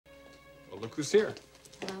Well, look who's here.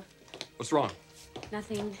 Hello? What's wrong?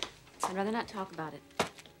 Nothing. I'd rather not talk about it. Well,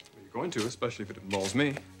 you're going to, especially if it involves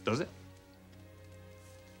me. Does it?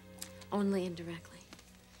 Only indirectly.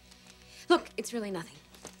 Look, it's really nothing.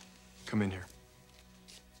 Come in here.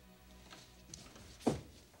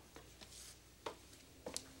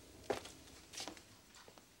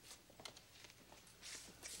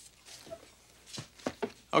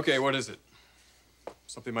 Okay, what is it?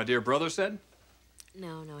 Something my dear brother said?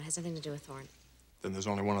 No, it has nothing to do with Thorne. Then there's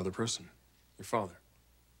only one other person. Your father.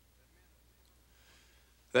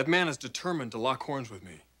 That man is determined to lock horns with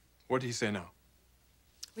me. What did he say now?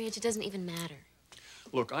 Rich, it doesn't even matter.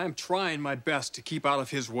 Look, I am trying my best to keep out of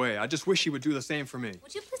his way. I just wish he would do the same for me.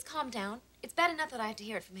 Would you please calm down? It's bad enough that I have to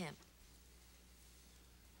hear it from him.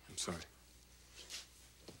 I'm sorry.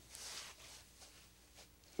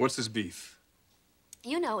 What's his beef?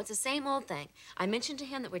 You know, it's the same old thing. I mentioned to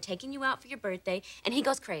him that we're taking you out for your birthday, and he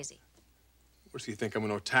goes crazy. What does he think? I'm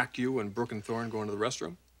going to attack you and Brooke and Thorne going to the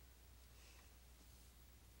restroom?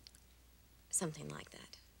 Something like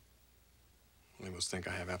that. Well, he must think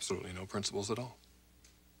I have absolutely no principles at all.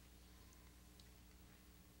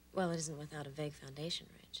 Well, it isn't without a vague foundation,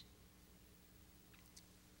 Rich.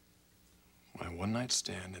 My one-night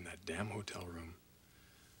stand in that damn hotel room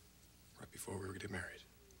right before we were getting married.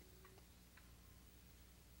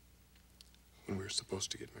 When we were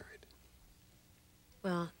supposed to get married.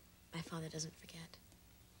 Well, my father doesn't forget.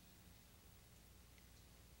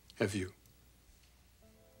 Have you?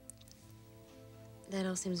 That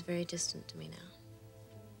all seems very distant to me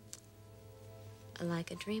now.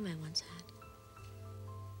 Like a dream I once had.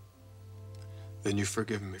 Then you've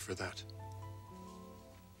forgiven me for that.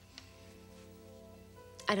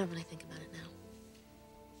 I don't really think about it now.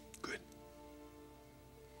 Good.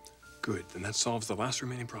 Good. Then that solves the last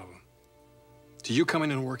remaining problem. To you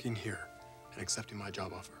coming and working here and accepting my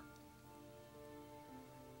job offer.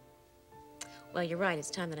 Well, you're right. It's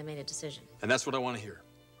time that I made a decision. And that's what I want to hear.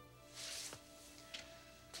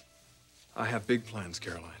 I have big plans,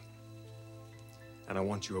 Caroline. And I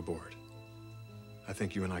want you aboard. I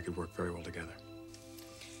think you and I could work very well together.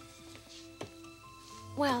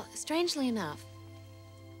 Well, strangely enough,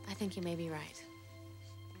 I think you may be right.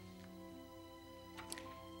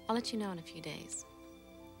 I'll let you know in a few days.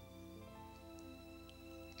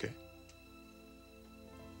 Okay.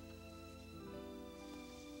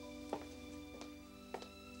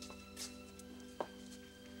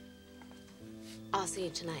 I'll see you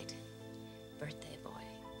tonight. Birthday.